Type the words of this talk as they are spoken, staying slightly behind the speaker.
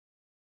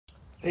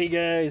Hey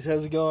guys,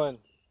 how's it going?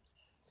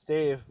 It's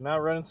Dave. I'm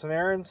out running some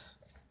errands,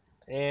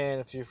 and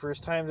if it's your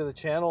first time to the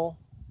channel,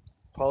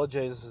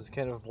 apologize, this is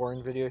kind of a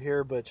boring video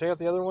here, but check out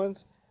the other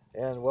ones,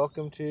 and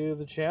welcome to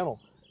the channel.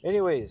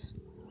 Anyways,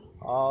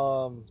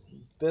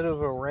 bit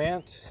of a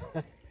rant.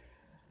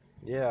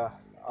 Yeah,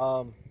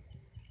 I'm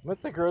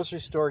at the grocery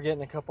store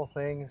getting a couple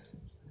things,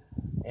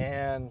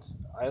 and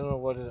I don't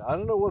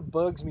know what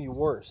bugs me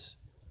worse.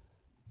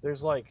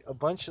 There's like a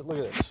bunch of, look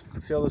at this.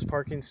 See all those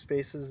parking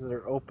spaces that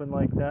are open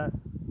like that?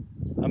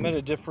 I'm at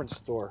a different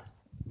store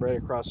right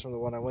across from the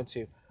one I went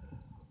to.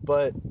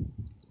 But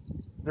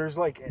there's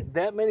like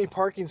that many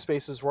parking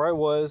spaces where I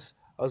was.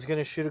 I was going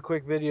to shoot a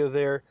quick video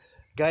there.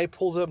 Guy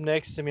pulls up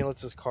next to me and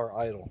lets his car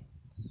idle.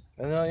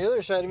 And then on the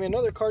other side of me,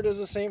 another car does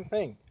the same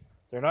thing.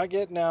 They're not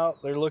getting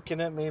out. They're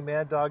looking at me,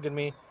 mad dogging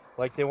me,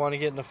 like they want to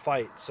get in a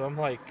fight. So I'm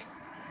like,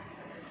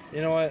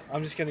 you know what?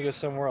 I'm just going to go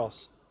somewhere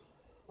else.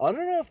 I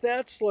don't know if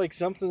that's like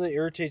something that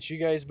irritates you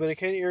guys, but it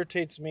kind of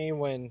irritates me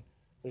when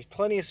there's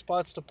plenty of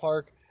spots to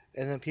park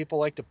and then people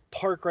like to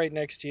park right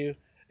next to you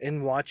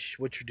and watch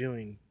what you're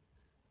doing.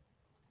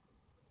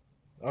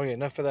 Okay,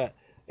 enough of that.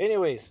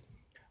 Anyways,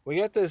 we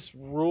got this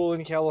rule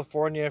in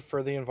California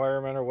for the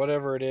environment or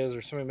whatever it is,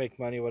 or somebody make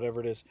money,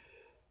 whatever it is.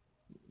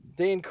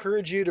 They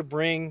encourage you to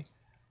bring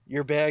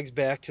your bags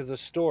back to the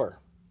store.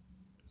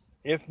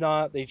 If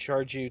not, they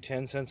charge you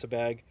 10 cents a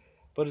bag,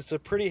 but it's a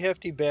pretty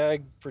hefty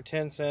bag for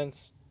 10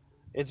 cents.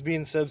 It's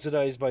being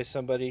subsidized by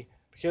somebody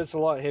because it's a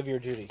lot heavier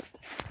duty.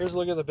 Here's a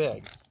look at the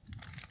bag.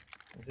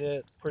 Is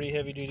it pretty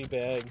heavy duty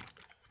bag,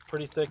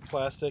 pretty thick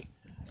plastic.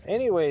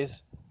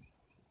 Anyways,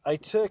 I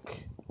took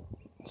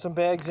some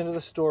bags into the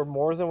store,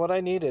 more than what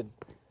I needed.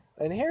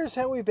 And here's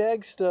how we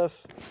bag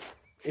stuff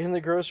in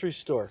the grocery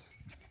store.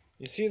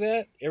 You see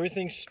that?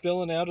 Everything's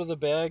spilling out of the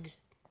bag.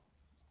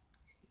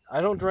 I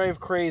don't drive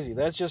crazy.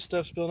 That's just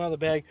stuff spilling out of the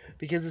bag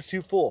because it's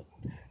too full.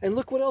 And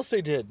look what else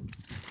they did.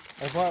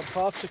 I bought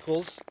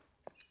popsicles.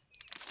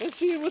 And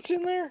see what's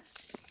in there?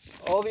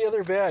 All the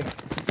other bags.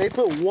 They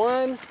put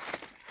one,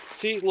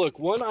 see, look,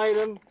 one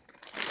item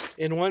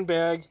in one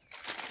bag.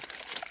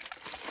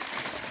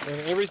 And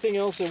everything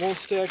else that won't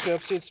stack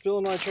up. See, it's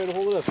spilling when I try to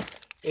hold it up.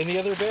 In the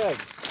other bag.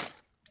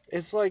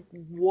 It's like,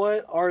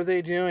 what are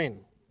they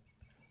doing?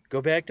 Go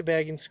back to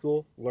bagging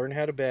school, learn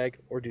how to bag,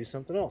 or do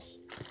something else.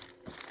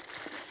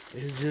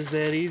 It's just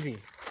that easy.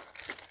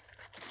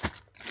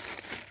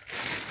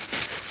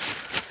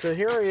 So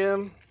here I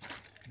am,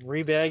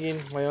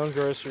 rebagging my own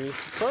groceries.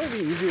 It'd probably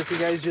be easier if you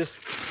guys just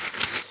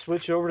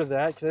switch over to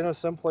that, because I know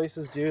some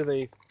places do.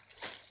 They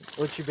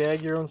let you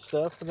bag your own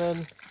stuff, and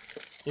then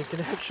you can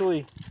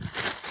actually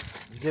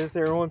get it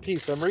there in one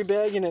piece. I'm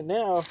rebagging it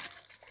now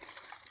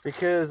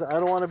because I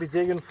don't want to be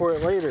digging for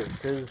it later,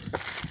 because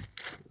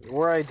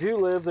where I do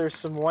live, there's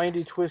some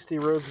windy, twisty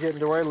roads getting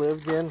to where I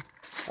live. Again,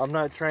 I'm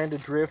not trying to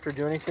drift or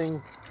do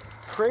anything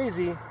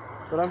crazy,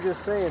 but I'm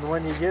just saying,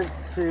 when you get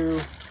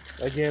to,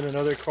 again,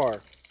 another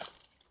car,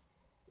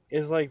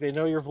 it's like they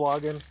know you're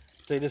vlogging,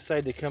 so they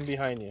decide to come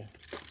behind you.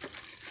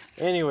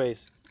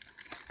 Anyways,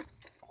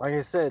 like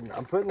I said,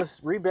 I'm putting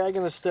this,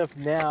 rebagging this stuff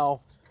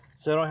now,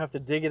 so I don't have to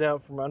dig it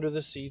out from under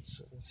the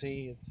seats.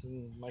 See, it's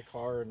in my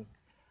car, and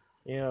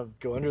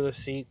go under the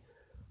seat.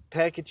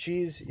 Pack of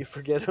cheese, you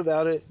forget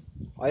about it.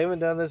 I haven't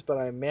done this, but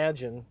I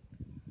imagine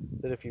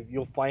that if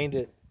you'll find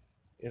it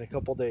in a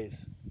couple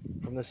days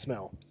from the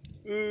smell.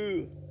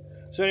 Ooh.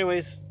 So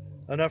anyways,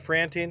 enough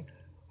ranting.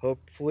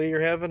 Hopefully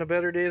you're having a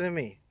better day than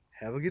me.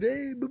 Have a good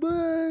day.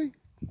 Bye-bye.